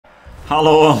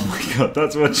Hello, oh my god,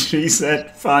 that's what she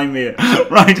said, Faemir.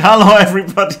 Right, hello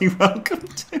everybody, welcome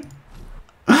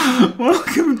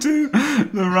to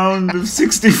the round of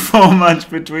 64 match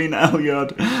between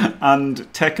Elyod and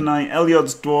Tech19.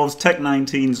 Elyod's Dwarfs,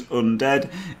 Tech19's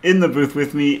Undead. In the booth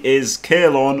with me is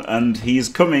Caolan, and he's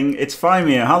coming. It's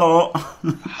Faemir. Hello.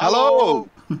 Hello.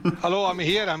 Hello, I'm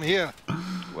here.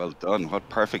 Well done. What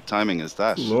perfect timing is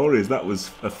that? Glorious, that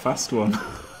was a fast one.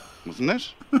 Wasn't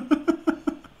it?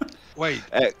 Wait.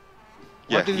 Yeah,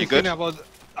 what did you good? think about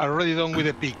already done with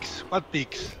the peaks? What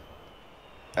peaks?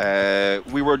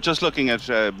 We were just looking at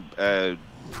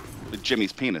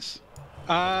Jimmy's penis.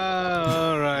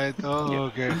 Ah, all right.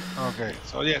 Oh, okay.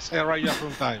 So yes, I right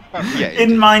from time. Perfect. Yeah,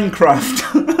 In Minecraft.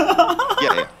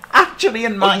 yeah. Actually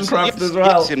in Minecraft yes, as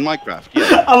well. Yes, in Minecraft,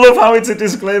 yeah. I love how it's a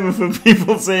disclaimer for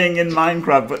people saying in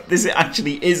Minecraft, but this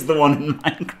actually is the one in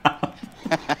Minecraft.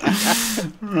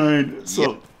 Right,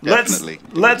 so let's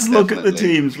look at the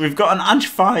teams. We've got an Edge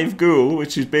 5 ghoul,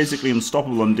 which is basically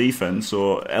unstoppable on defense,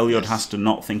 so Elyod has to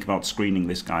not think about screening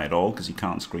this guy at all, because he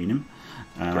can't screen him.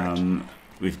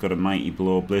 We've got a Mighty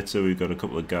Blow Blitzer, we've got a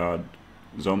couple of guard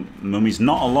mummies.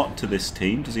 Not a lot to this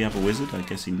team. Does he have a wizard? I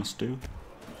guess he must do.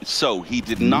 So, he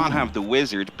did not have the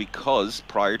wizard because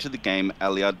prior to the game,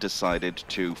 Elyod decided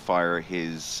to fire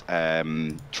his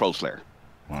Troll Slayer.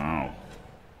 Wow.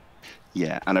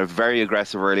 Yeah, and a very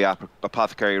aggressive early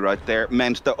apothecary right there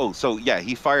meant that,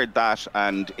 he fired that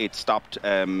and it stopped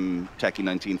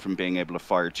Tech19 from being able to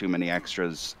fire too many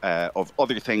extras of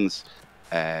other things,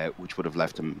 which would have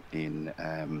left him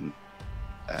in...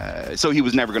 so he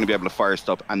was never going to be able to fire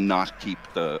stuff and not keep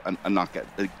the... and not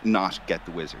get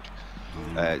the wizard.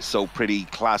 So pretty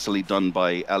classily done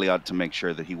by Elyod to make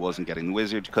sure that he wasn't getting the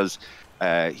wizard, because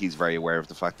he's very aware of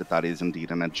the fact that that is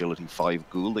indeed an agility 5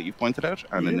 ghoul that you pointed out,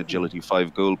 and an agility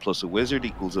 5 ghoul plus a wizard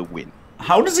equals a win.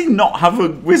 How does he not have a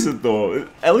wizard though?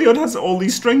 Elyod has all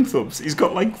these strength ups. He's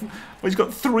got he's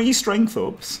got 3 strength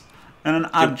ups and an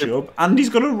edge up, and he's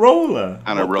got a roller.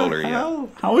 And a roller, yeah.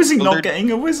 How is he not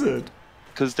getting a wizard?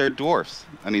 Because they're dwarfs,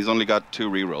 and he's only got 2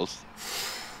 rerolls.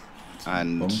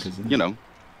 And you know.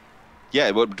 Yeah,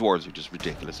 but dwarves are just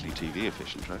ridiculously TV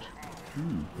efficient, right?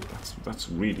 That's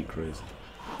really crazy.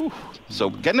 Whew. So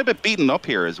getting a bit beaten up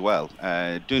here as well.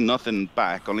 Doing nothing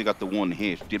back, only got the 1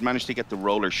 hit. Did manage to get the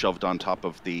roller shoved on top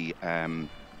of the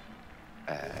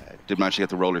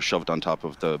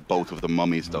both of the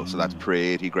mummies though, so that's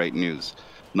pretty great news.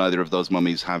 Neither of those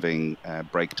mummies having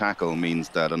break tackle means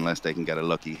that unless they can get a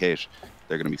lucky hit,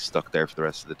 they're going to be stuck there for the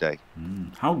rest of the day.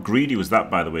 How greedy was that,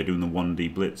 by the way, doing the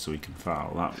 1D blitz so he can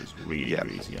foul? That was really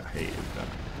greedy. I hated that.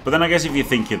 But then I guess if you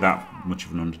think you're that much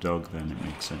of an underdog, then it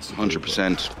makes sense.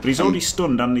 100%. But he's already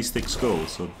stunned and he's thick skull,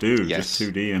 so dude, just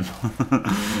 2D him.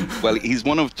 Well, he's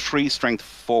one of 3 strength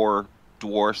 4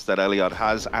 dwarfs that Elyod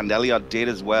has, and Elyod did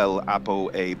as well Apo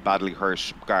a badly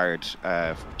hurt guard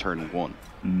turn 1.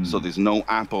 So there's no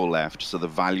Apo left, so the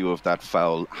value of that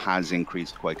foul has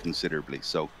increased quite considerably.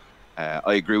 So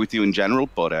I agree with you in general,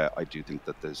 but I do think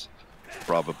that there's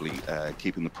probably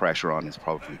keeping the pressure on is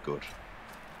probably good.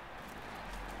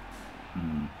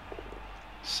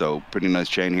 So pretty nice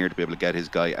chain here to be able to get his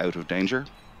guy out of danger.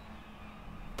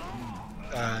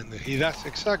 And he does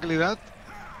exactly that.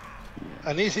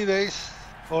 An easy days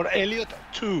for Elyod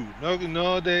 2.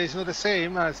 No, it's not the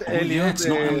same as Elyod. It's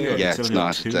not Elyod. Yeah, it's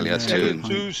not. It's Elyod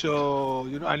 2. So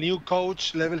a new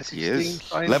coach, level 16. He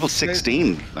is. Level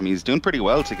 16. I mean, he's doing pretty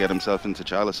well to get himself into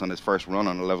Chalice on his first run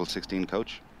on a level 16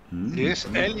 coach. Yes,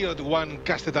 Elyod 1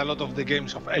 casted a lot of the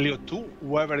games of Elyod 2,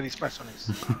 whoever this person is.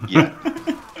 Yeah.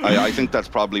 I think that's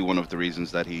probably one of the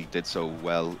reasons that he did so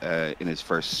well in his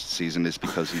first season, is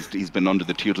because he's been under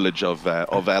the tutelage of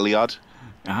Elyod.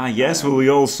 Ah, yes. Well, we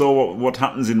all saw what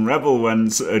happens in Rebel when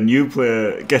a new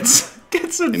player gets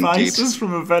advices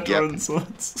from a veteran. So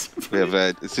it's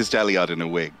just Elyod in a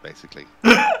wig, basically.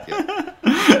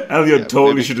 Elyod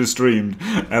totally should have streamed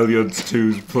Elyod's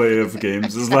 2's play of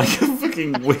games as like a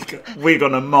fucking wig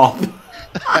on a mop.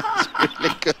 That's a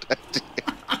really good idea.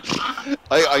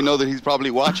 I know that he's probably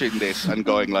watching this and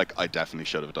going like, I definitely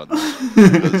should have done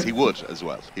that. Because he would as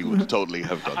well. He would totally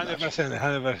have done 100%, that.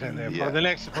 100%. Yeah. For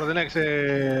the next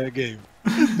game.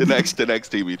 the next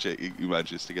team he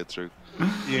manages to get through.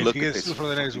 Yeah, Look he gets through for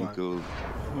the next one. Oh Cool.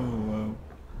 wow.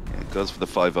 Yeah, it goes for the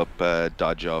 5-up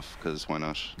dodge off, because why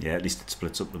not? Yeah, at least it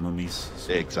splits up the mummies.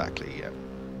 So. Exactly, yeah.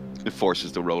 It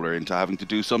forces the roller into having to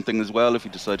do something as well if he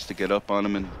decides to get up on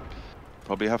him, and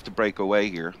probably have to break away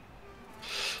here.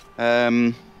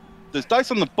 There's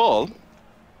dice on the ball.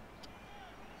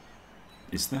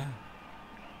 Is there?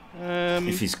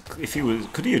 If he was,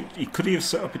 could he have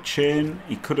set up a chain?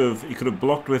 He could have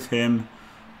blocked with him,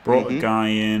 brought a guy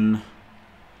in.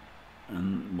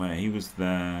 And where he was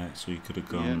there, so he could have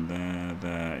gone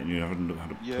there, and you haven't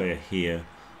had a player here.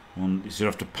 So you'd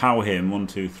have to power him. 1,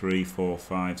 2, 3, 4,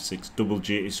 5, 6. Double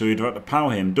G. So you'd have to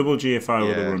power him. Double GFI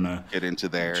with a runner. Get into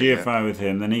there. GFI with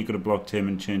him. Then he could have blocked him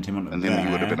and chained him onto there. And then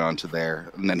he would have been onto there.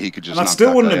 And then he could just. And that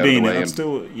still wouldn't have been it. That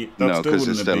still because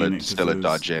it's still a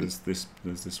dodge in. There's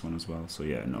this one as well. So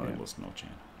yeah, no, it was no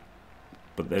chain.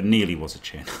 But there nearly was a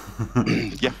chain.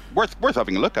 Yeah, worth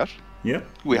having a look at. Yeah,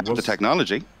 we have the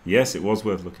technology. Yes, it was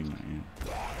worth looking at.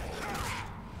 Yeah.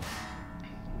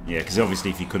 Yeah, because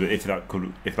obviously,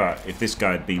 if this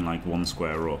guy had been like 1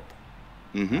 square up,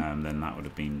 then that would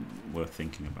have been worth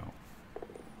thinking about.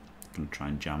 Gonna try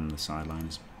and jam the sideline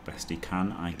as best he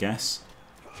can, I guess.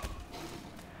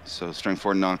 So Strength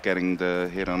 4 not getting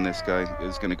the hit on this guy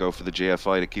is going to go for the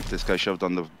GFI to keep this guy shoved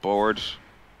on the board.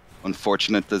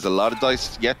 Unfortunate. There's a lot of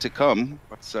dice yet to come.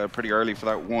 It's pretty early for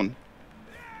that one.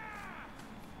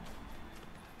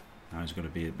 Now he's got to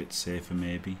be a bit safer,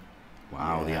 maybe.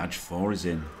 Wow, the Edge 4 is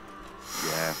in.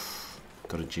 Yeah.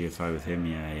 Got a GFI with him.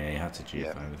 Yeah, he had to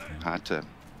GFI with him. Had to.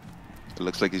 It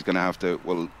looks like he's going to have to.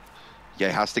 Well, yeah,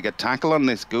 he has to get tackle on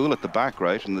this ghoul at the back,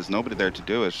 right? And there's nobody there to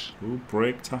do it. Ooh,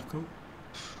 break tackle.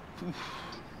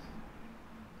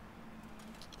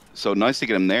 So nice to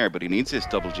get him there, but he needs this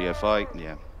double GFI.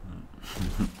 Yeah.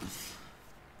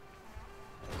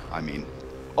 I mean,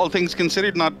 all things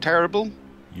considered, not terrible.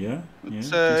 Yeah.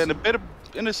 It's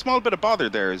in a small bit of bother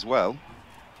there as well.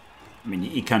 I mean,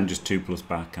 he can just 2+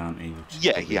 back, can't he?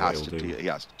 Yeah, he has to. He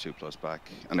has to 2+ back,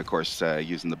 and of course,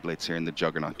 using the blitz here and the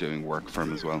Juggernaut doing work for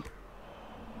him as well.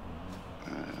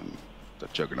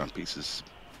 That Juggernaut piece is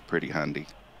pretty handy.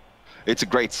 It's a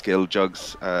great skill,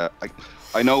 Jugs. I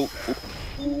know.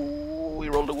 Ooh, we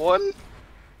rolled a 1.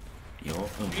 Here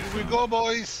we go,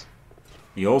 boys.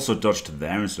 He also dodged to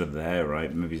there instead of there,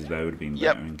 right? Maybe there would have been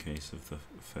better in case of the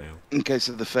fail. In case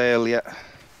of the fail, yeah.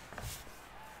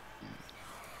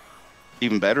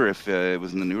 Even better if it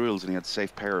was in the new rules and he had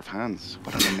safe pair of hands.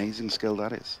 What an amazing skill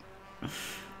that is.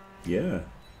 Yeah.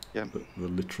 Yeah. The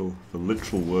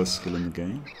literal worst skill in the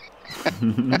game.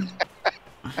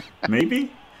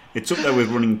 Maybe? It's up there with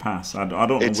running pass. I don't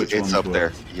know which one. It's up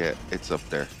there. Yeah, it's up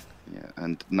there. Yeah,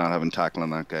 and not having tackle on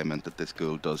that guy meant that this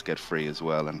ghoul does get free as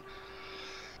well. And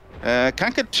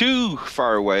can't get too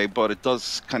far away, but it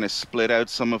does kind of split out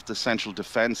some of the central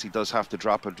defense. He does have to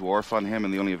drop a dwarf on him,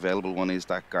 and the only available one is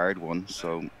that guard one.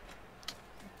 So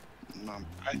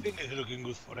I think it's looking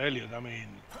good for Elyod. I mean,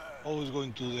 always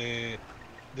going to the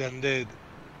Undead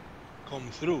come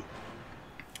through.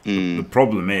 The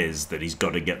problem is that he's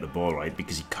got to get the ball right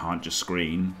because he can't just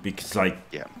screen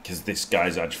because this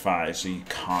guy's edge 5, so you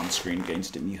can't screen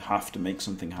against him. You have to make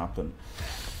something happen.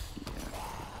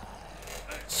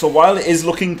 So while it is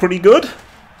looking pretty good,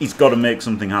 he's got to make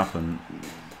something happen,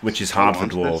 which is hard for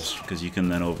Dwarves because you can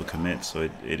then overcommit. So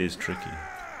it is tricky.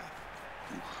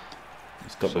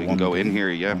 He's got so he can go in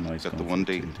here, yeah. Oh, he's got the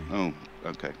 1D. Oh,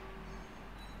 okay.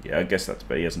 Yeah, I guess that's,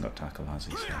 but he hasn't got tackle, has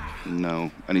he? So.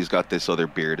 No, and he's got this other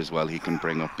beard as well. He can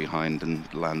bring up behind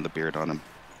and land the beard on him.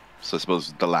 So I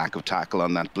suppose the lack of tackle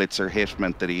on that blitzer hit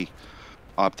meant that he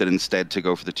opted instead to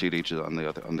go for the 2 leeches on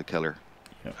the killer.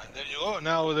 Yep. And there you go.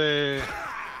 Now the.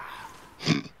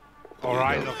 All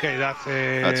right. Okay, that's.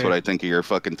 That's what I think of your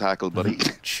fucking tackle, buddy.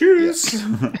 Choose.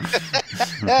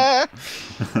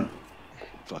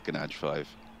 Fucking edge 5.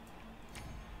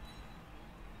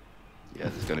 Yeah,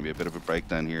 there's going to be a bit of a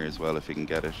breakdown here as well if he can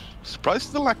get it. Surprised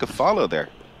at the lack of follow there.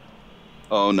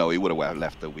 Oh no, he would have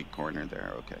left the weak corner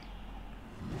there. Okay.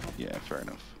 Yeah, fair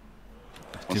enough.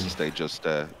 Wants to stay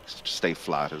stay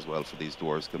flat as well for these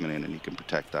dwarves coming in, and he can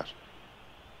protect that.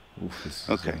 Oof,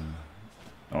 okay.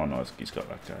 Oh no, he's got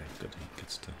that guy. Good, he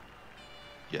gets to.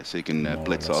 Yeah, so he can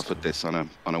blitz off with this on a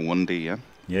 1D. Yeah.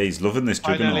 Yeah, he's loving this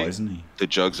Juggernaut, isn't he? The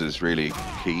Jugs is really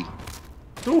key.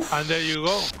 Oof. And there you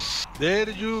go. There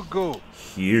you go.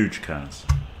 Huge cast.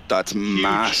 That's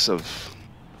massive.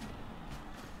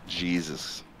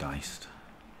 Jesus. Diced.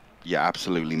 Yeah,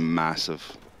 absolutely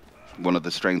massive. One of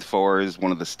the strength 4s,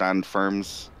 one of the stand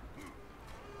firms.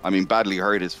 I mean, badly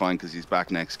hurt is fine because he's back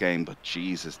next game, but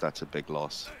Jesus, that's a big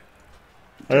loss.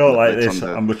 I don't like this.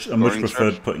 I much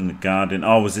preferred putting the guard in.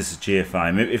 Oh, was this a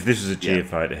GFI? Maybe if this was a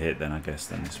GFI to hit, then I guess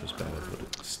this was better. But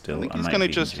it's still, I think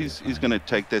he's gonna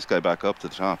take this guy back up to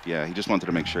the top. Yeah, he just wanted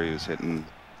to make sure he was hitting.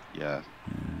 Yeah.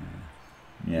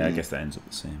 Yeah, I guess that ends up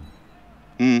the same.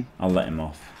 I'll let him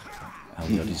off.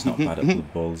 Elyod, he's not bad at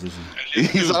blood bowls, is he?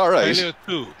 He's all right. Elyod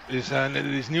too. Is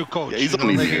his new coach. Yeah, he's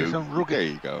only new. Some rookie. There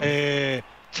you go.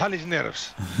 Challenge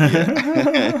nerves.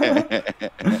 Yeah.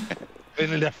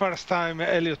 And the first time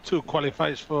Elyod 2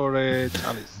 qualifies for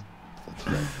Chalice. That's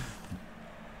right.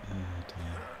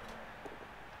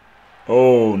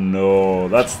 Oh no,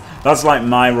 that's like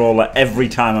my roller. Every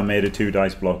time I made a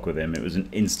 2-dice block with him, it was an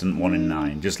instant 1 in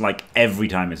 9. Just like every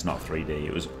time it's not 3D.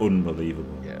 It was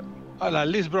unbelievable. Yeah. Well, at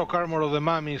least broke armor of the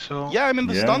mummy, so... Yeah, I mean,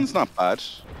 the stun's not bad.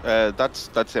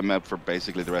 That's him out for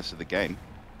basically the rest of the game.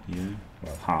 Yeah,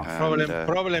 well, half.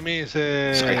 Problem is...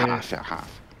 sorry,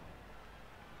 half.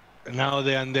 Now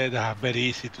the Undead are very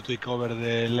easy to take over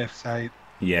the left side.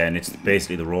 Yeah, and it's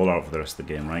basically the rollout for the rest of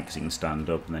the game, right? Because he can stand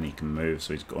up and then he can move,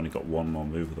 so he's only got one more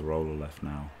move with the roller left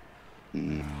now.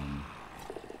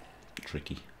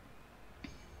 Tricky.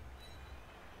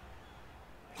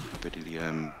 Pretty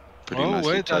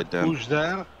nicely tied down. Push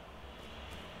there.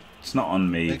 It's not on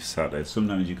me, sadly.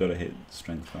 Sometimes you got to hit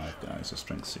strength 5 guys or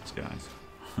strength 6 guys.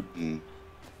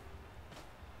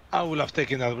 I would have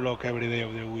taken that block every day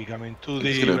of the week. I mean,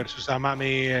 2D versus a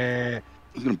mummy.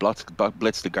 He's going to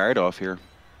blitz the guard off here.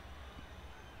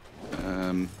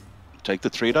 Take the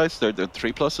 3 dice. They're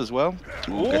 3+ as well.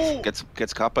 Ooh,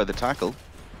 gets caught by the tackle.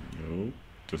 No,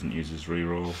 doesn't use his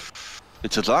reroll.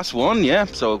 It's his last one, yeah.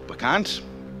 So I can't.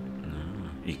 No,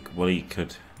 he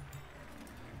could.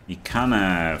 He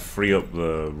can free up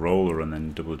the roller and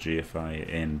then double GFI it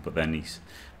in, but then he's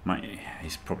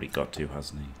probably got to,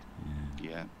 hasn't he?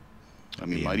 Yeah. I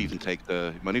mean, might even take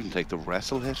the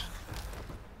wrestle hit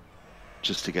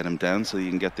just to get him down, so you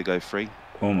can get the guy free.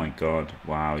 Oh my god!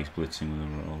 Wow, he's blitzing with a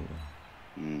roller.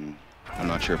 I'm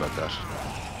not sure about that.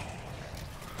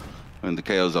 I mean, the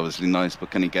KO's obviously nice, but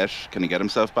can he get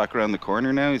himself back around the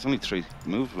corner now? He's only 3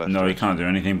 moves left. No, he can't do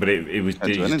anything. But he just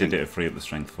did it to free up the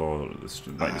strength 4,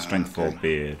 like the strength 4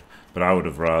 beard. But I would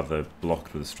have rather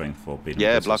blocked with the strength 4 beard.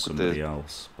 Yeah, blocked with somebody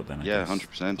else. But then I guess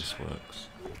 100%. This works.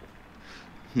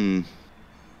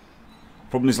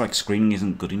 Problem is, like, screening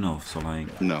isn't good enough. So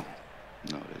like. No,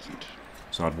 it isn't.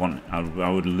 So I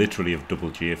would literally have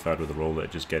double GFI'd with a roller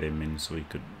to just get him in, so he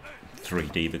could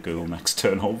 3D the ghoul next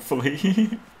turn,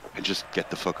 hopefully. And just get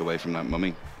the fuck away from that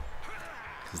mummy.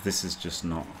 Because this is just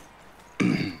not...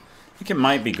 I think it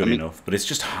might be good enough, but it's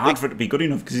just hard for it to be good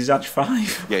enough because he's Edge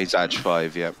 5. Yeah, he's Edge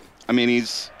 5, yeah. I mean,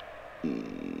 he's...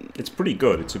 It's pretty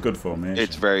good. It's a good formation.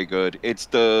 It's very good. It's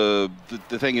the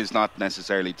thing is not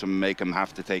necessarily to make him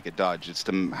have to take a dodge. It's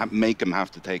to make him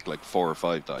have to take like 4 or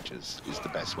 5 dodges is the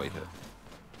best way to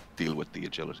deal with the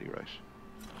agility, right?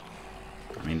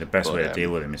 I mean, the best way to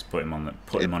deal with him is put him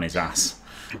on his ass.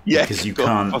 Yeah, because you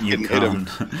can't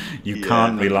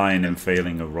rely on him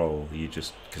failing a roll. You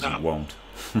just because he won't.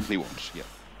 He won't. Yeah.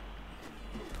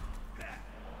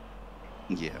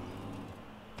 Yeah.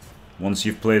 Once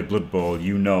you've played Blood Bowl,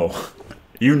 you know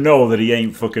that he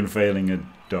ain't fucking failing a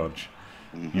dodge.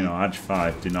 You know, Edge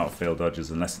 5 do not fail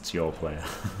dodges unless it's your player.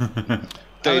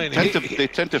 They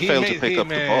tend to fail to pick up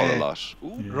the ball a lot.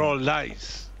 Roll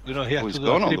dice. You know, he has to do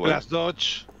a 3+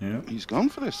 dodge. Yeah, he's gone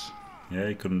for this. Yeah,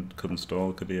 he couldn't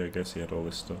stall, could he? I guess he had all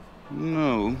this stuff.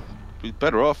 No, he's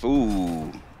better off.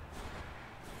 Ooh.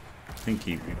 I think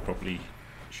he probably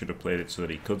should have played it so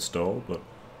that he could stall, but...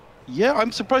 Yeah,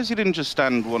 I'm surprised he didn't just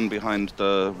stand one behind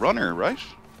the runner, right?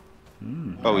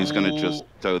 Oh, he's going to just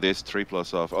throw this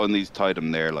 3+ off. Oh, and he's tied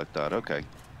him there like that. Okay.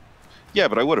 Yeah,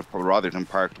 but I would have rather than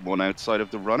parked one outside of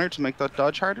the runner to make that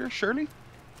dodge harder, surely?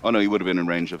 Oh, no, he would have been in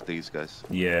range of these guys.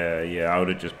 Yeah, I would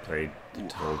have just played the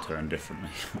whole turn differently.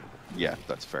 Yeah,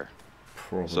 that's fair.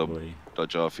 Probably. So,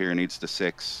 dodge off here, needs the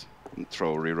 6, and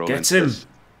throw a reroll. Gets him! This.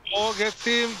 Oh, gets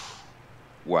him!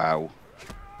 Wow.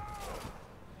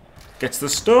 Gets the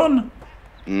stun!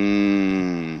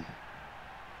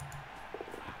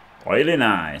 Oily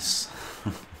nice.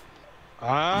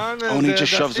 And he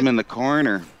just shoves him in the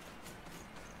corner.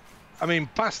 I mean,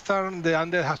 past turn, the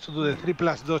Undead has to do the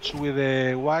 3+ dodge with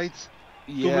the whites.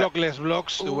 Yeah. 2 blockless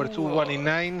blocks. There were 2 1 in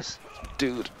 9s.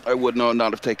 Dude, I would not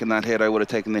have taken that hit. I would have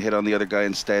taken the hit on the other guy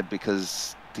instead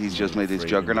because he's just made his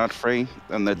Juggernaut free.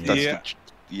 And that's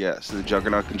so the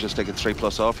Juggernaut can just take a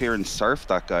 3+ off here and surf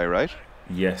that guy, right?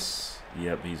 Yes.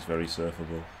 Yep, he's very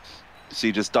surfable. So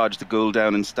you just dodge the ghoul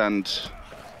down and stand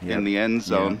in the end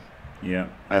zone. Yeah.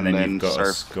 And then you've got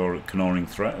a Canoring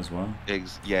threat as well.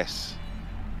 Yes.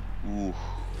 Ooh.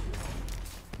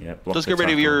 Yeah, just get rid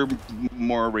of your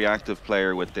more reactive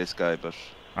player with this guy, but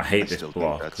I hate this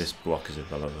block. This block is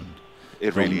irrelevant.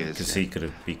 It really is. Because he could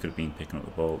have been picking up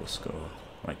the ball to score,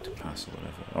 like to pass or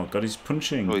whatever. Oh god, he's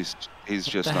punching. Oh, he's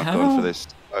just not going for this.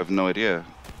 I have no idea.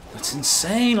 That's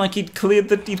insane. Like he'd cleared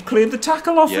the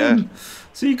tackle off him.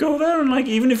 So you go there and like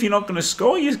even if you're not going to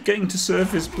score, you're getting to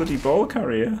serve his bloody ball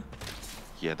carrier.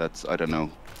 Yeah, that's I don't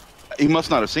know. He must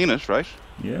not have seen it, right?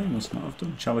 Yeah, he must not have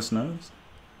done. Chalice knows.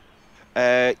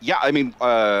 Yeah, I mean,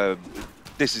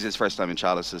 this is his first time in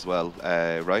Chalice as well,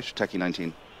 right?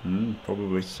 Tech19.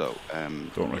 Probably. So,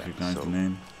 don't recognise the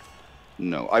name.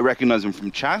 No, I recognize him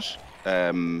from chat,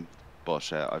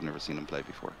 but I've never seen him play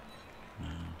before.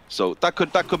 So that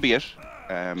could be it.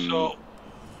 So,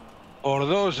 for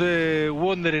those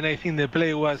wondering, I think the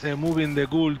play was moving the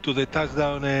ghoul to the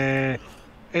touchdown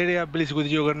area. Please with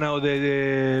Jugger now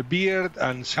the beard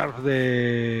and serve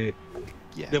the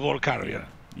ball carrier.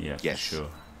 Yeah, yes, for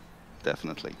sure.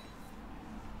 Definitely.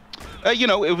 You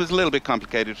know, it was a little bit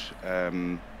complicated.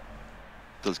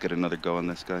 Does get another go on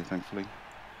this guy, thankfully.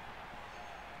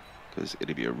 Because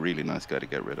it'd be a really nice guy to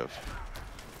get rid of.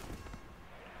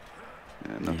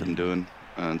 Yeah, nothing doing.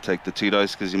 And take the 2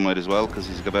 dice because you might as well, because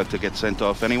he's about to get sent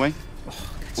off anyway.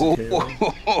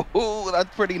 Oh,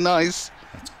 that's pretty nice.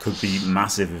 That could be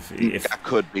massive if that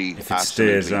could be if it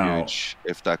stays out. Huge.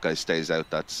 If that guy stays out,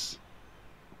 that's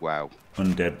wow.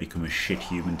 Undead become a shit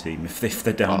human team if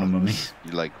they're down a mummy.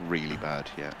 Like really bad,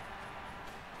 yeah.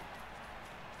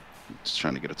 Just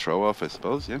trying to get a throw off, I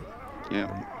suppose. Yeah.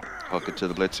 Hook it to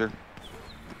the blitzer.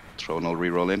 Throw an old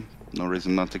reroll in. No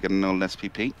reason not to get an old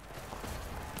SPP.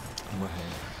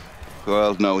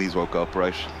 Well, no, he's woke up,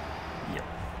 right?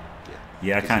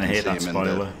 Yeah, I kind of hate that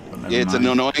spoiler. It's an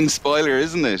annoying spoiler,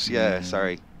 isn't it? Yeah,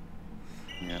 sorry.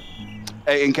 Yeah.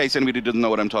 In case anybody doesn't know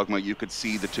what I'm talking about, you could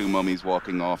see the 2 mummies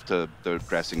walking off to the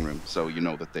dressing room, so you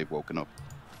know that they've woken up.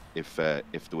 If there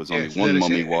was only one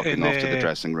mummy walking off to the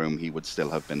dressing room, he would still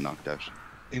have been knocked out.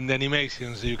 In the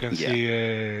animations, you can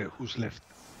see who's left.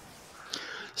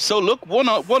 So look,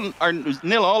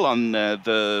 0-0 on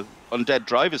the Undead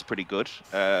drive is pretty good.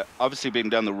 Obviously, being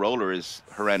down the roller is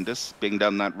horrendous. Being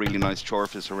down that really nice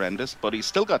chorf is horrendous, but he's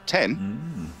still got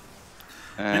 10.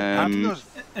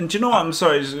 And do you know what? I'm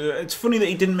sorry. It's funny that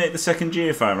he didn't make the second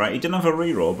GFI, right? He didn't have a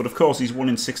reroll, but of course he's 1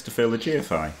 in 6 to fail the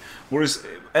GFI. Whereas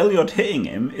Elyod hitting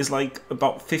him is like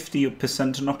about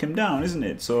 50% to knock him down, isn't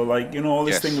it? So like, you know, all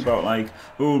this thing about like,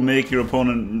 oh, make your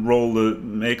opponent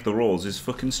make the rolls is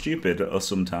fucking stupid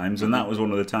sometimes. And that was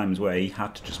one of the times where he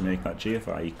had to just make that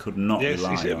GFI. He could not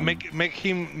rely on. Make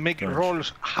him make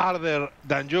rolls harder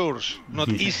than yours, not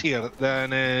easier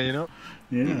than you know.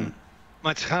 Yeah.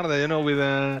 Much harder, you know, with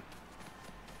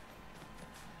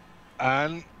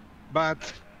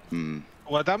but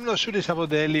what I'm not sure is about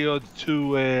the Elyod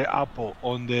to Apo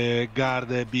on the guard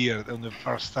beard on the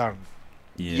first turn.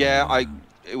 Yeah,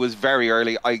 it was very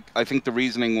early. I think the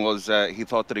reasoning was he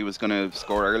thought that he was going to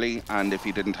score early, and if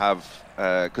he didn't have,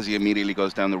 because he immediately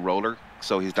goes down the roller,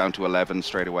 so he's down to 11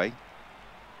 straight away.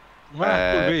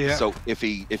 Well, could be, yeah. So if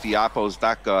he Apos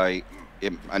that guy,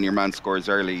 and your man scores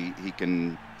early, he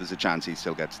can. There's a chance he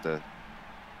still gets the.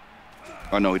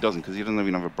 Oh no, he doesn't, because he doesn't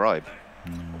even have a bribe.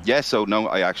 Yeah, so no,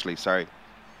 sorry,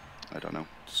 I don't know.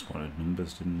 Just wanted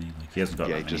numbers, didn't he? Like he hasn't got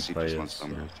that many players. Just wants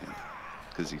numbers,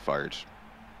 because he fired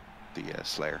the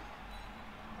Slayer.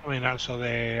 I mean, also the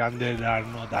Undead are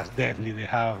not as deadly. They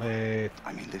have.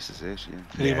 I mean, this is it. Yeah.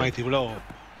 3 mighty blow.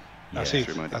 That's it.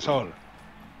 That's all.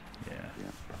 Yeah.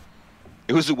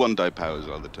 It was the 1 die power as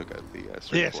well that took out the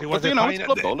yes, it was. But you know, it's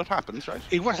Blood Bowl. It happens, right?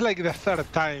 It was like the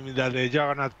 3rd time that the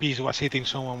Juggernaut piece was hitting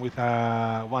someone with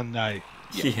a 1 die.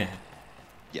 Yeah.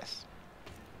 Yes.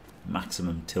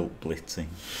 Maximum tilt blitzing.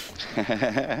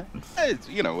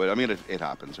 You know, I mean, it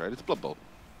happens, right? It's Blood Bowl.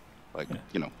 Like,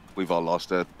 you know, we've all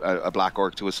lost a Black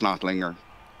Orc to a Snotling or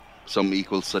some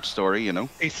equal such story, you know.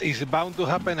 It's bound to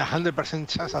happen. 100%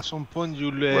 chance at some point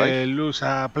you'll lose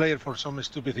a player for some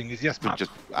stupid thing. It's just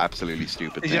absolutely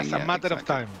stupid. It's just a matter of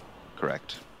time.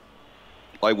 Correct.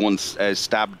 I once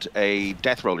stabbed a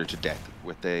Death Roller to death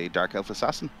with a Dark Elf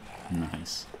Assassin.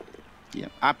 Nice. Yeah,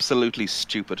 absolutely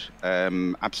stupid,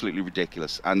 absolutely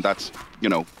ridiculous, and that's, you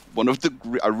know,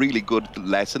 a really good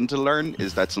lesson to learn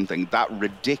is that something that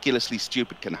ridiculously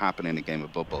stupid can happen in a game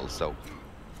of Blood Bowl. So,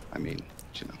 I mean,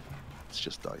 you know, it's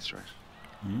just dice, right?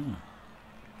 Yeah.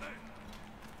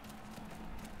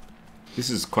 This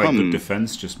is quite good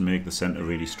defense. Just make the center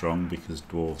really strong because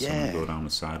Dwarfs and go down the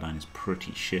sideline is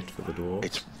pretty shit for the Dwarfs.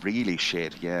 It's really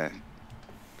shit, yeah.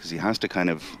 Because he has to kind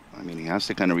of,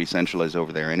 re-centralize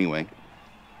over there anyway.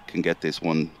 Can get this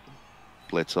 1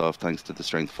 blitz off thanks to the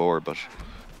strength 4, but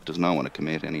does not want to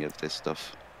commit any of this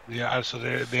stuff. Yeah, also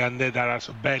the Undead are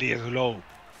also very slow.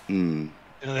 You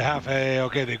know, they have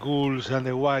the ghouls and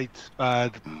the whites,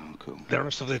 but the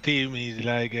rest of the team is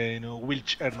like you know,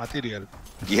 wheelchair material.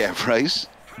 Yeah, right.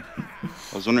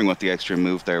 I was wondering what the extra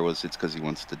move there was. It's because he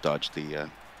wants to dodge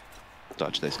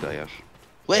this guy out.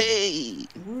 Way!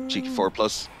 Cheeky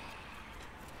 4+.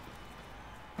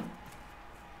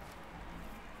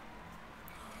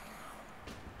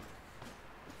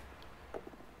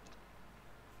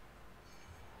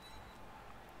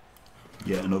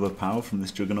 Yet another power from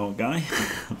this Juggernaut guy.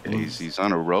 He's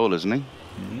on a roll, isn't he?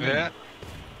 Yeah.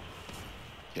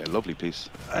 Yeah, lovely piece.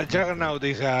 Juggernaut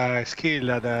is a skill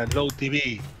that at low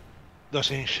TV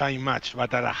doesn't shine much,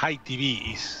 but at a high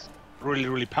TV is really,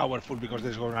 really powerful because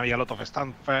there's going to be a lot of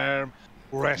stand firm,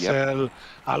 wrestle,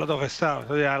 a lot of stuff.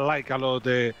 So yeah, I like a lot.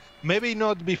 Maybe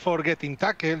not before getting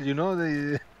tackled, you know.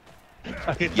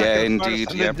 Yeah,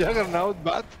 indeed. Yeah. Juggernaut,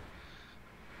 but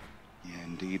yeah,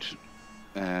 indeed.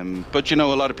 But you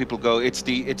know, a lot of people go.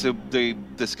 The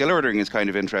skill ordering is kind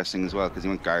of interesting as well because he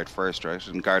went guard first, right,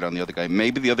 and guard on the other guy.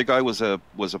 Maybe the other guy was a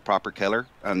proper killer,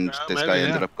 and this guy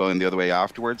ended up going the other way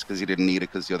afterwards because he didn't need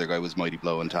it because the other guy was mighty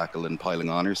blow and tackle and piling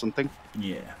on or something.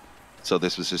 Yeah. So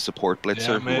this was his support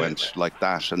blitzer who went like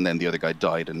that, and then the other guy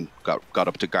died and got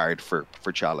up to guard for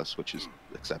Chalice, which is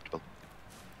acceptable.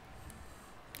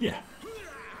 Yeah.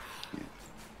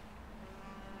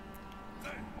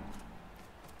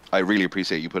 I really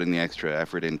appreciate you putting the extra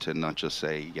effort in to not just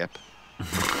say yep.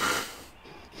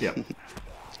 Yep.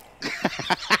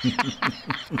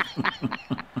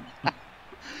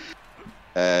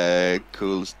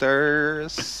 Cool. Is there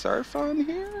surf on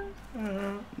here?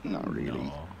 Not really.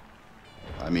 No.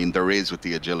 I mean, there is with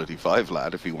the Agility 5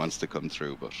 lad if he wants to come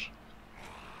through, but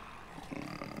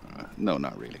no,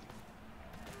 not really.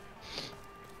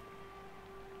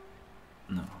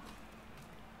 No.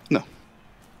 No.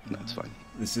 No, it's fine.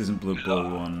 This isn't Blood Bowl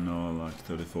 1, no, like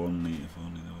 30, if only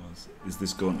there was. Is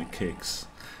this going to kicks?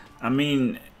 I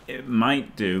mean, it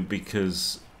might do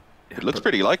because... It looks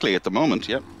pretty likely at the moment,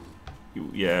 yep.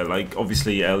 Yeah, like,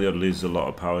 obviously Elyod loses a lot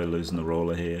of power losing the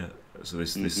roller here. So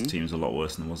this team's a lot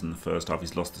worse than it was in the first half.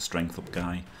 He's lost the strength up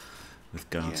guy with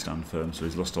guard stand firm, so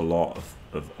he's lost a lot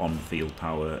of on-field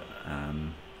power.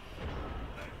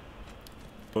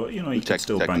 But, you know, you can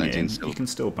still bang it in. You can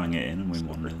still bang it in and win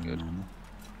 1-0 normal.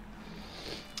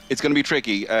 It's going to be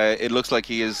tricky. It looks like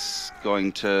he is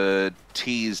going to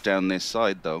tease down this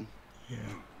side, though. Yeah.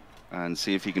 And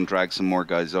see if he can drag some more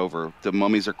guys over. The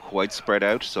mummies are quite spread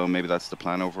out, so maybe that's the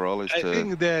plan overall. I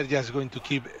think they're just going to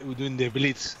keep doing the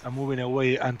blitz and moving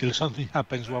away until something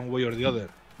happens one way or the other.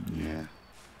 Yeah.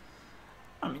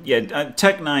 I mean, yeah,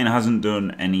 Tech19 hasn't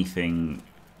done anything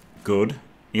good.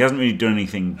 He hasn't really done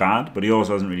anything bad, but he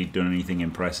also hasn't really done anything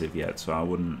impressive yet, so I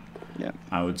wouldn't... Yeah.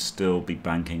 I would still be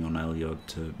banking on Elyod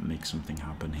to make something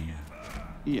happen here.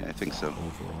 Yeah, I think so.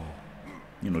 Overall.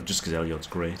 You know, just because Elyod's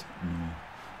great.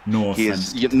 No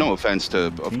offense. No offense to,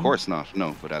 of course not.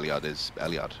 No, but Elyod is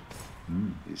Elyod.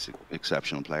 He's an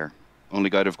exceptional player. Only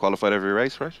guy to have qualified every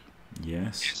race, right?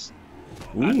 Yes.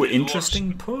 Ooh,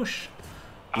 interesting push.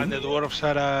 And the Dwarfs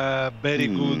are a very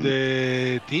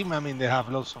good team. I mean, they have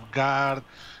lots of guard,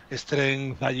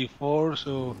 strength, IG4,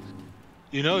 so...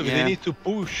 You know, if they need to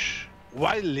push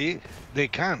wildly, they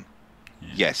can. Yeah.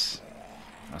 Yes.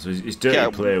 So his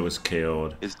dirty player was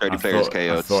KO'd. His dirty player is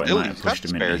KO'd. Still, he's got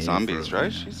spare zombies,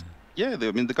 right?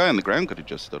 I mean, the guy on the ground could have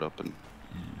just stood up and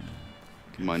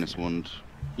 -1.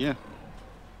 Yeah.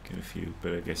 Get a few,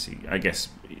 but I guess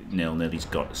 0-0. He's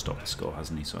got to stop the score,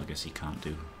 hasn't he? So I guess he can't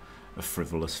do a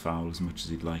frivolous foul as much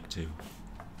as he'd like to.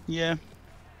 Yeah.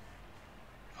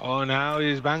 Oh, now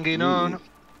he's banging on.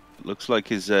 Looks like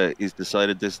he's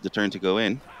decided this is the turn to go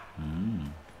in.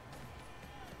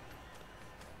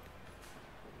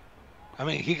 I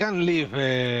mean, he can leave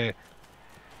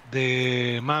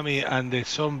the mummy and the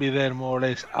zombie there more or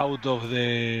less out of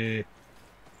the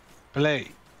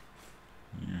play.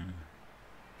 Yeah.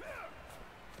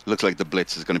 Looks like the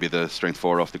blitz is going to be the strength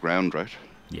 4 off the ground, right?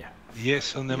 Yeah.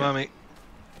 Yes, on the mummy.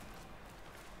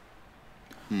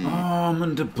 Oh, I'm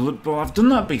under Blood Bowl. I've done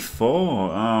that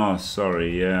before. Oh,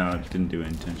 sorry. Yeah, I didn't do it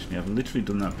intentionally. I've literally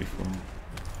done that before.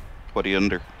 What are you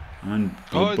under? And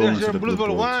there's your Blood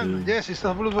Bowl 1. Yes, it's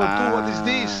not Blood Bowl 2. What is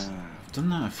this? I've done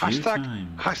that a few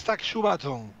times. Hashtag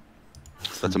Shubaton.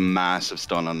 That's a massive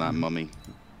stun on that mummy.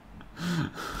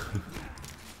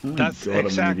 That's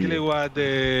exactly what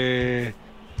he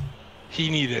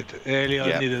needed.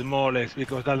 Elyod needed more or less,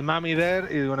 because that mummy there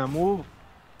is gonna move.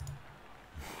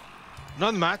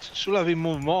 Not much. Should have been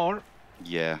moved more.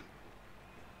 Yeah,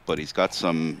 but he's got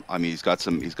some. I mean, he's got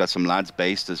some lads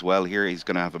based as well here. He's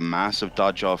gonna have a massive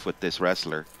dodge off with this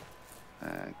wrestler,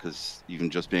 because even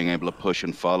just being able to push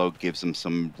and follow gives him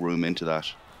some room into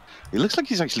that. It looks like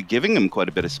he's actually giving him quite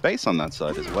a bit of space on that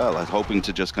side as well. I was hoping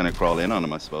to just kind of crawl in on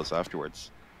him, I suppose, afterwards.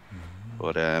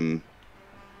 But yeah.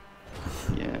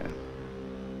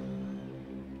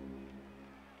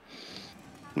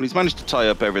 Well, he's managed to tie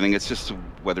up everything. It's just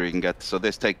whether he can get... So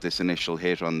take this initial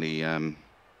hit on the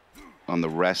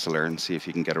wrestler and see if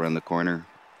he can get around the corner.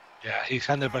 Yeah, he's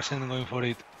 100% going for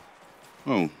it.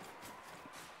 Oh.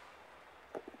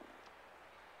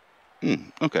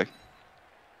 Okay.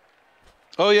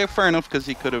 Oh yeah, fair enough, because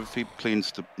he could have, he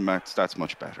cleans the max stats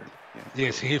much better. Yeah.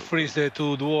 Yes, he frees the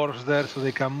 2 dwarfs there so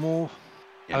they can move.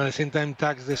 Yeah. At the same time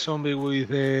tags the zombie with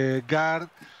a guard.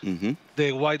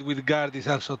 The white with guard is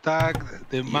also tagged.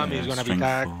 The mummy is gonna be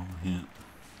tagged.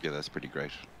 Yeah, that's pretty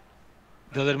great.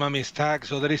 The other mummy is tagged,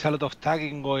 so there is a lot of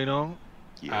tagging going on.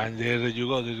 Yeah. And there you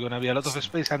go. There's gonna be a lot of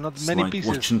space and not many pieces.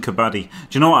 Watching Kabaddi. Do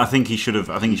you know what I think he should have?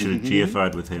 I think he should have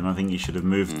GFI'd with him. I think he should have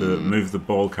moved the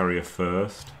ball carrier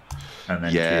first, and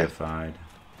then GFI'd.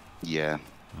 Yeah.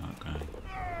 Okay.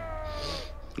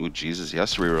 Oh Jesus, he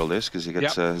has to reroll this because he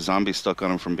gets a zombie stuck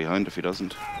on him from behind if he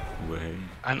doesn't. Way.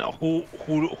 And who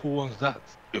wants that?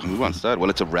 Who wants that? Well,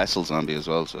 it's a wrestle zombie as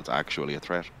well, so it's actually a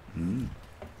threat.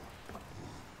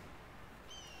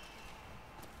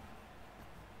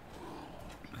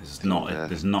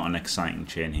 There's not an exciting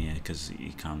chain here because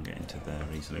you can't get into there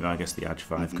easily. I guess the Edge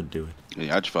 5 could do it. The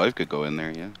Edge 5 could go in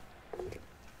there, yeah.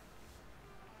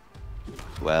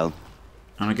 Well.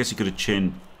 And I guess he could have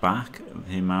chained back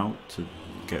him out to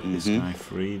get this guy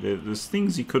free. There's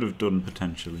things he could have done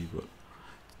potentially, but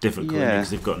difficult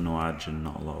because they've got no edge and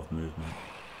not a lot of movement.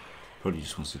 Probably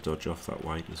just wants to dodge off that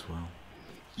white as well.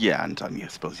 Yeah, and I mean, I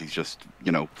suppose he's just,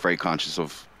 you know, very conscious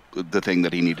of the thing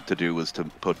that he needed to do was to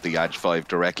put the Edge 5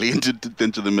 directly into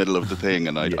the middle of the thing,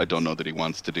 and I don't know that he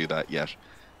wants to do that yet.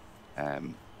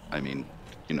 I mean,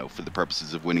 you know, for the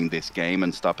purposes of winning this game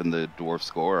and stopping the Dwarf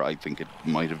score, I think it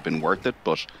might have been worth it,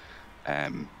 but,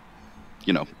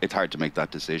 you know, it's hard to make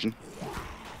that decision.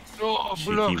 Oh,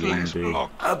 blockless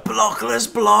block. A blockless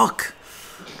block!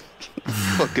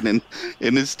 Fucking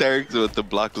in hysterics with the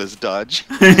blockless dodge.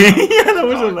 Yeah, that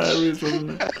was hilarious,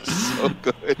 wasn't it? So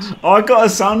good. Oh, I got a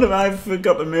sound effect I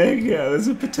forgot to make. Yeah, there's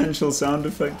a potential sound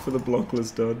effect for the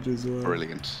blockless dodge as well.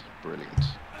 Brilliant, brilliant.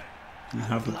 You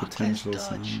have a potential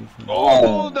sound effect.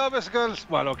 Oh, double skulls.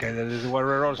 Well, okay, that is where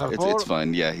rolls are for. It's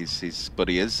fine. Yeah, he's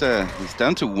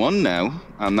down to 1 now,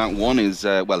 and that 1 is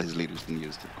well, his leader's been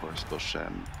used, of course, but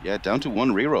yeah, down to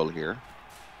 1 reroll here.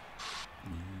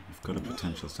 Got a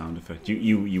potential sound effect.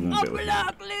 You won't be able to. A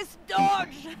blockless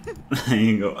dodge. There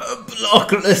you go. A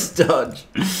blockless dodge.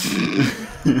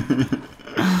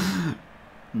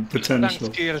 Potential.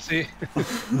 Thanks, KLC.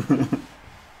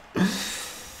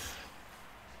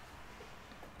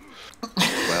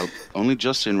 Well, only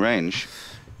just in range.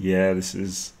 Yeah, this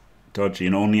is dodgy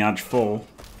and only edge 4.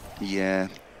 Yeah.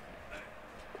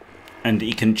 And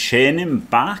he can chain him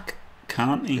back,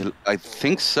 can't he? I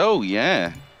think so.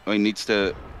 Yeah. He needs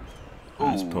to.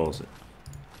 Let's pause it.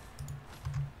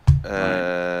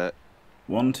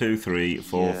 1, 2, 3,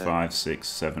 4, 5, 6,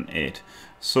 7, 8.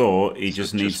 So he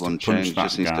just needs to punch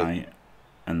that guy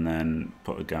and then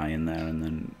put a guy in there and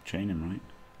then chain him, right?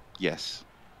 Yes.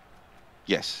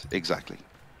 Yes, exactly.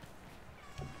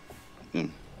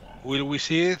 Will we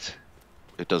see it?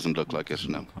 It doesn't look like it,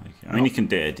 no. I mean, you can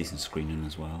do a decent screening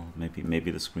as well.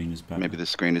 Maybe the screen is better. Maybe the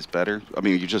screen is better. I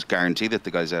mean, you just guarantee that the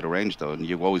guy's out of range, though, and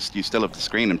you still have the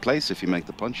screen in place if you make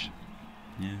the punch.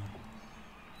 Yeah.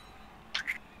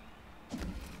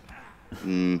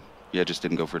 Yeah, just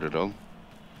didn't go for it at all.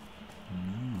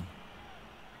 No.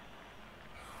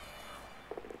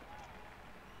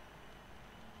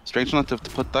 Strange not to have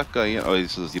to put that guy in. Oh, he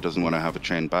says he doesn't want to have a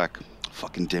chain back.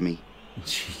 Fucking Dimmy.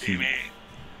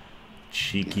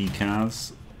 Cheeky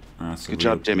Kaz. Good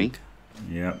job, Dimmy.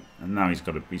 Yeah, and now he's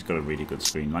got a really good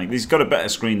screen. Like, he's got a better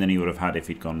screen than he would have had if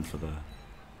he'd gone for the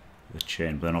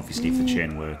chain. But then obviously, if the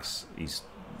chain works, he's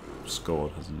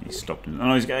scored, hasn't he? He's stopped him.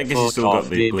 Oh, I guess he's still got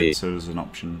the blitzer as an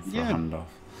option for a handoff.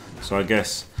 So I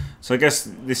guess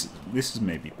this is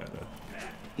maybe better.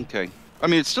 Okay. I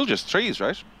mean, it's still just 3s,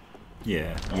 right?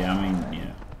 Yeah. Yeah. I mean,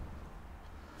 yeah.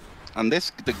 And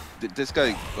this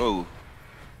guy. Oh.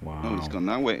 Wow. Oh, he's gone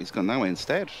that way. He's gone that way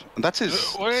instead. And that's his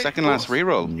second last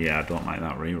reroll. Yeah, I don't like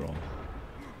that reroll.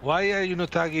 Why are you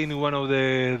not tagging one of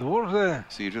the dwarves there?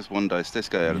 So you just one dice this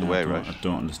guy out of the way, right? I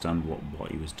don't understand what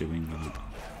he was doing with it.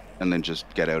 And then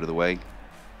just get out of the way.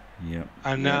 Yep.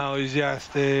 And now it's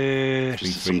just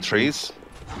some 3s.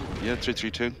 Yeah, 3, 3,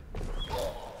 2.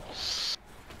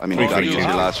 I mean, you got to use your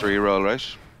last reroll, right?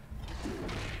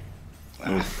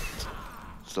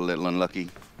 It's a little unlucky.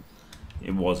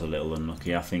 It was a little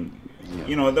unlucky, I think. Yeah.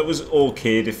 You know, that was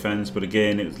okay defense, but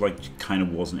again, it was like kind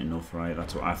of wasn't enough, right?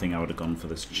 That's what I think I would have gone for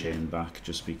this chain back,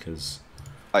 just because.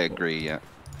 I agree, yeah.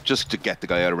 Just to get the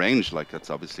guy out of range, like that's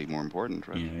obviously more important,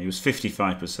 right? Yeah, he was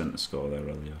 55% to score there,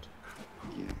 Elyod.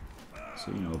 Yeah.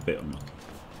 So, you know, a bit unlucky.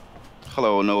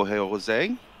 Hello, no, hey,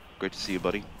 Jose. Great to see you,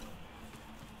 buddy.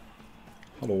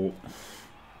 Hello.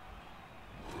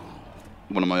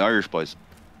 One of my Irish boys.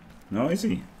 No, is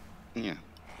he? Yeah.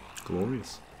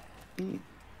 Glorious.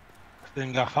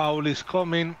 Then a foul is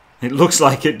coming. It looks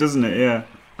like it, doesn't it? Yeah.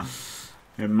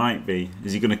 It might be.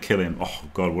 Is he going to kill him? Oh,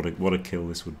 God, what a kill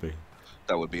this would be.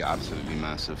 That would be absolutely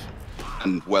massive.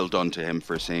 And well done to him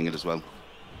for seeing it as well.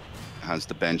 Has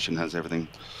the bench and has everything.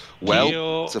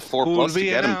 Well, it's a 4+ to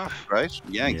get him, right?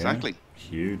 Yeah, exactly.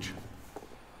 Huge.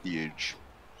 Huge.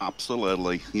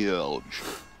 Absolutely huge.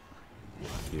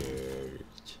 Huge.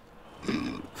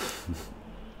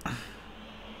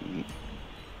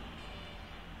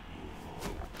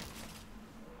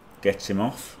 Gets him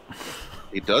off.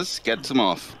 He does, gets him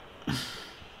off.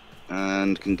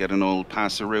 And can get an old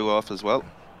passeroo off as well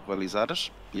while he's at it.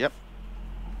 Yep.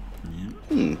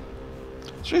 Yeah.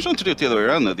 Strange not to do it the other way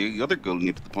around though. The other goal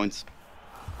needed the points.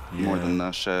 Yeah. More than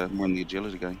that, more than the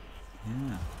agility guy.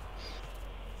 Yeah.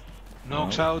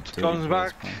 Knocks out, comes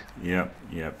back.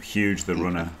 Yep. Huge, the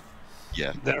runner.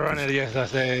 Yeah. The runner, yes,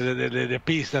 that's the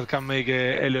piece that can make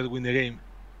Elyod win the game.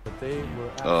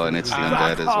 Oh, and it's the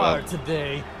Undead as well.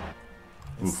 Today.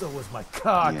 And so was my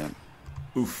cock. Yeah.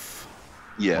 Oof.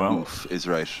 Yeah, well, oof is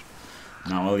right.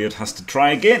 Now Elyod has to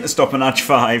try again to stop an Arch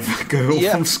 5 goal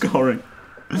from scoring.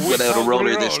 Without a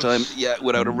roller this time. Yeah,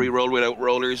 without a reroll, without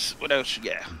rollers,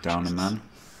 Down a man.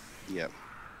 Yeah.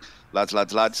 Lads.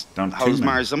 How's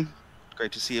Marzum?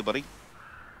 Great to see you, buddy.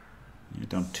 You're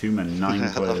down 2 men,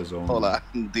 9 players all. Hola,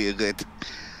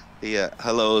 yeah,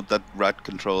 hello, that rat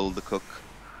control, the cook.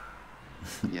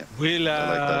 Yeah. Will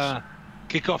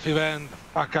kickoff event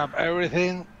pack up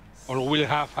everything, or will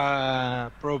have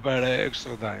a proper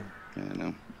extra time? Yeah, I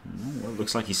know. Well, it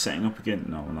looks like he's setting up again.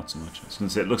 No, not so much. I was going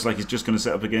to say it looks like he's just going to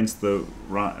set up against the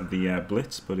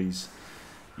blitz, but he's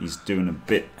doing a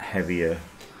bit heavier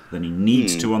than he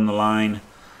needs to on the line.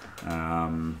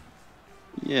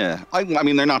 Yeah, I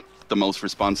mean they're not the most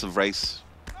responsive race,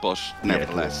 but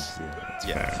nevertheless,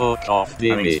 Fuck off, I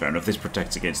think it's fair enough. This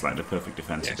protects against like the perfect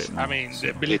defense a bit more. I mean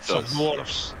the blitz of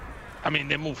Dwarfs. I mean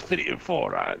they move 3 and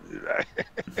 4.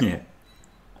 Yeah.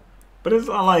 But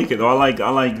I like it though. I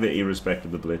like that he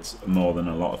respected the blitz more than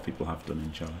a lot of people have done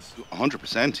in Chalice.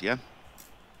 100%, yeah.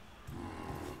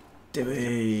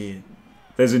 Dimmy,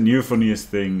 there's a new funniest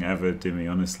thing ever,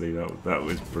 Dimmy. Honestly, that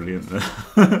was brilliant.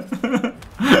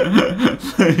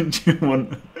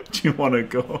 Do you want to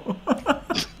go?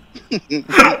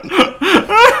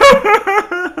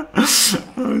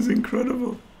 That was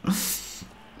incredible. That's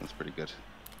pretty good.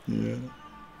 Yeah.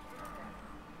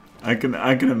 I can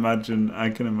imagine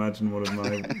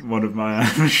one of my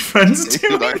Irish friends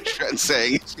doing Irish friends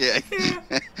saying it. Yeah.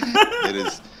 It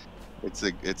is.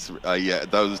 Yeah.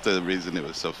 That was the reason it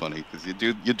was so funny, because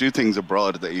you do things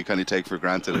abroad that you kind of take for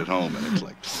granted at home, and it's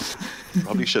like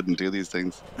probably shouldn't do these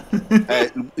things.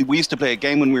 We used to play a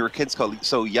game when we were kids called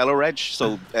Yellow Reg.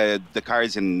 So the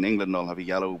cars in England all have a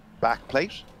yellow back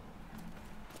plate.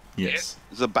 Yes.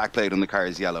 The back plate on the car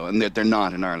is yellow, and they're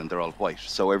not in Ireland, they're all white.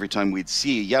 So every time we'd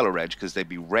see a yellow reg, because they'd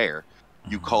be rare,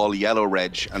 you call yellow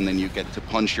reg, and then you get to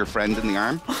punch your friend in the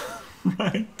arm.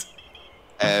 Right.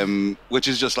 Which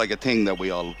is just like a thing that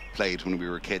we all played when we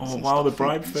were kids. Oh, wow, the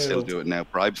bribe fail. Still do it now.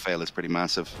 Bribe fail is pretty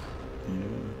massive.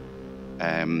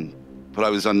 Yeah. But I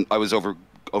was over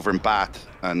in Bath,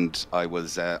 and I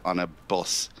was on a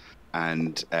bus,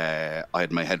 and I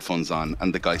had my headphones on,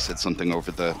 and the guy said something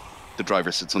over the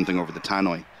driver said something over the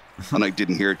tannoy, and I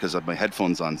didn't hear it because I had my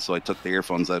headphones on. So I took the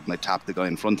earphones out and I tapped the guy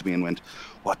in front of me and went,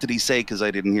 "What did he say?" Because I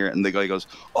didn't hear it. And the guy goes,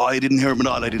 "Oh, I didn't hear him at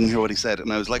all. I didn't hear what he said."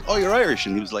 And I was like, "Oh, you're Irish?"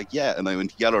 And he was like, "Yeah." And I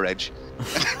went, "Yellow Reg." And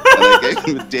I gave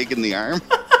him a dig in the arm,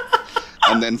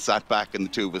 and then sat back, and the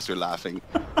two of us were laughing,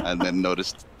 and then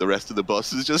noticed the rest of the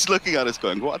bus is just looking at us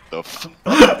going, "What the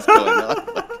fuck is going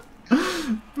on?"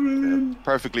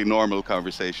 Perfectly normal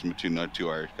conversation between our two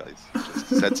Irish guys.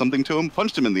 Just said something to him,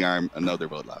 punched him in the arm, and now they're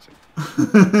both laughing.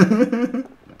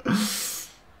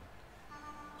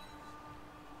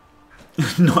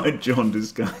 Not a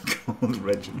jaundiced guy called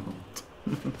Reginald.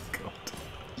 God.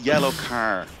 Yellow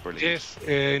car. Brilliant. Yes,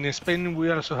 in Spain we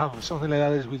also have something like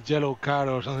that with yellow car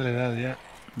or something like that, yeah.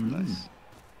 Nice.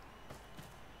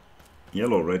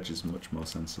 Yellow Reg is much more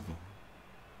sensible.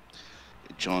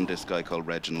 John, this guy called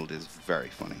Reginald, is very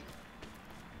funny.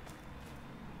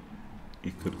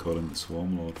 You could call him the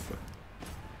Swarm Lord for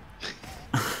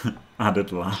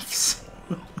added laughs.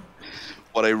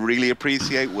 What I really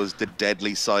appreciate was the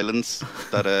deadly silence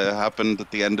that happened at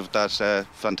the end of that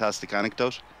fantastic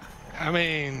anecdote. I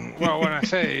mean, well, when I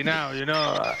say now, you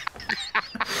know,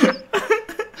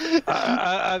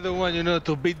 I don't want, you know,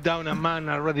 to beat down a man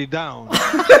already down.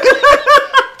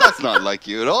 That's not like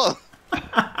you at all.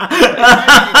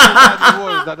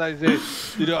 That I said,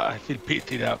 you know, I feel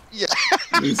pitied up. Yeah.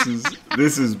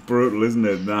 This is brutal, isn't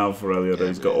it? Now for Elyod,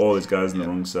 he's got all his guys on the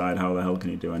wrong side. How the hell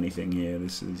can he do anything here?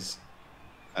 This is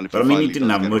And but I mean, he didn't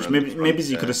have much. Maybe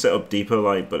he could have set up deeper,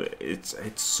 like, but it's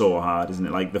so hard, isn't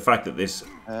it? Like the fact that this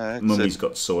mummy's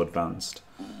got so advanced.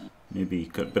 Maybe he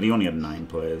could, but he only had 9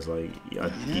 players. Like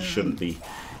he shouldn't be.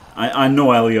 I know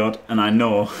Elyod, and I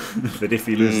know that if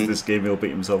he loses this game, he'll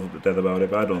beat himself up to death about it.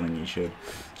 But I don't think he should.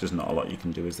 There's just not a lot you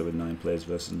can do, is there, with 9 players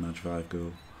versus an Edge 5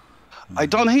 goal. I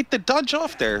don't hate the dodge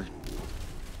off there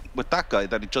with that guy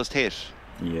that he just hit.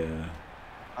 Yeah.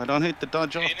 I don't hate the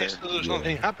dodge off there. He needs to do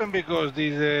something happen because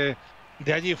this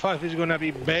the AG5 is gonna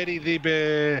be very deep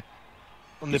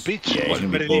on the pitch. Yeah, he's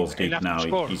gonna be balls deep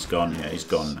now. He's gone. Yeah, he's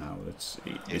gone now.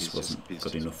 This wasn't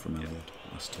good enough from Elyod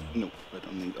last time. No,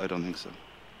 I don't think so.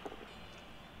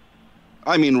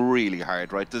 I mean, really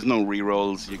hard, right? There's no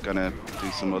re-rolls. You're gonna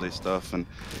do some other stuff, and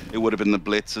it would have been the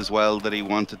blitz as well that he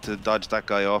wanted to dodge that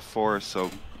guy off for. So,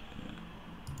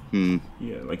 yeah,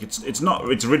 like it's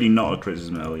really not a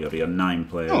criticism of Elyod. He had 9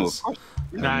 players. Oh,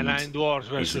 9 dwarves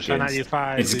versus an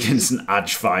AG5. It's against an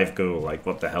Edge 5 goal. Like,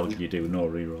 what the hell can you do? No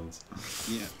re-rolls.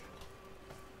 Yeah.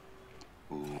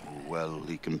 Ooh, well,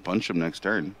 he can punch him next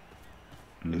turn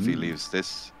if he leaves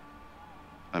this.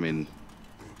 I mean.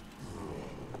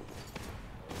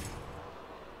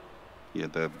 Yeah,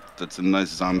 that's a nice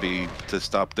zombie to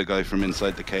stop the guy from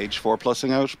inside the cage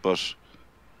 4+ing out, but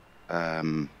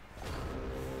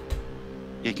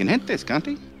he can hit this, can't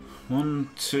he? 1,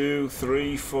 2,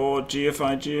 3, 4,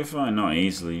 GFI. Not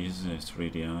easily, is it? It's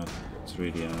really hard. It's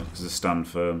really hard because the stand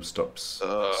firm stops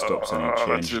any change.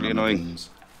 That's really annoying. It's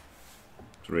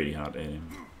really hard to hit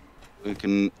him. We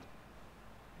can.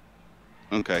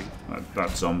 Okay.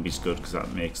 That zombie's good because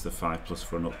that makes the 5+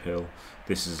 for an uphill.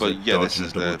 This is this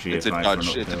is it's a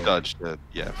dodge. It's a dodge.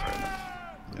 Yeah, fair enough.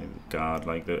 Guard,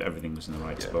 like everything was in the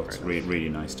right spots. Really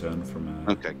nice turn from.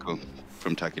 Okay, cool.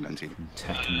 From Tech19.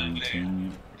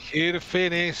 Tech19. Here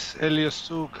finish Elyod's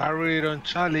 2 carried on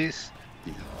Chalice,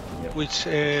 which,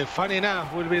 funny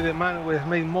enough, will be the man who has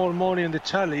made more money on the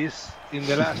Chalice in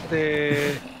the last.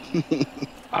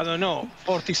 I don't know,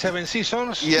 47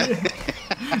 seasons? Yeah.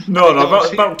 no,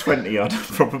 about 20 odd,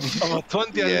 probably. About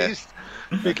 20 at least,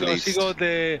 because he got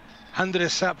the 100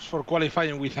 subs for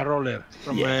qualifying with a roller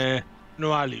from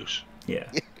Noalius.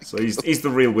 Yeah, so he's the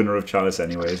real winner of Chalice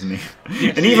anyway, isn't he?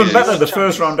 Yes, and even better, the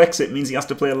first round exit means he has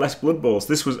to play less Blood Bowls.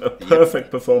 This was a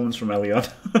perfect performance from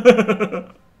Elyod.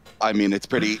 I mean, it's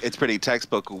pretty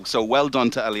textbook. So well done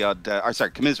to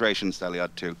Elyod. Commiserations to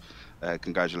Elyod too.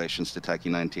 Congratulations to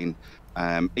Tech19.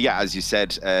 Yeah, as you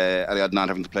said, Elyod not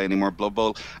having to play any more Blood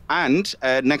Bowl. And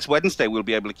next Wednesday, we'll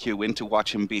be able to queue in to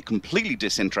watch him be completely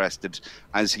disinterested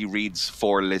as he reads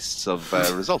 4 lists of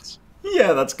results.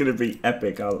 Yeah, that's going to be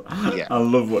epic. I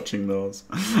love watching those.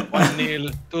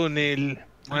 1-0, 2-0,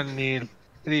 1-0,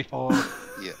 3-4.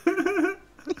 Yeah.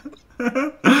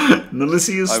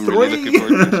 Nalisius 3. I'm really looking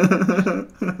forward to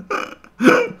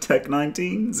it.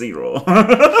 Tech19 0.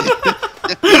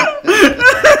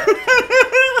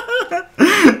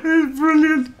 It's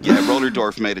brilliant. Yeah, Roller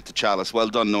Dwarf made it to Chalice. Well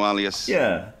done, Noalius.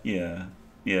 Yeah.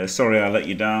 Sorry I let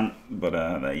you down, but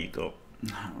there you go.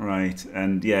 Right,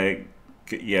 and you've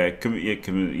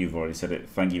already said it.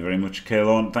 Thank you very much,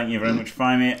 Caolan. Thank you very much,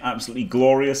 Faemir. Absolutely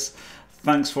glorious.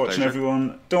 Thanks for watching,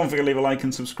 everyone. Don't forget to leave a like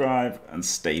and subscribe, and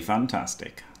stay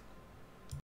fantastic.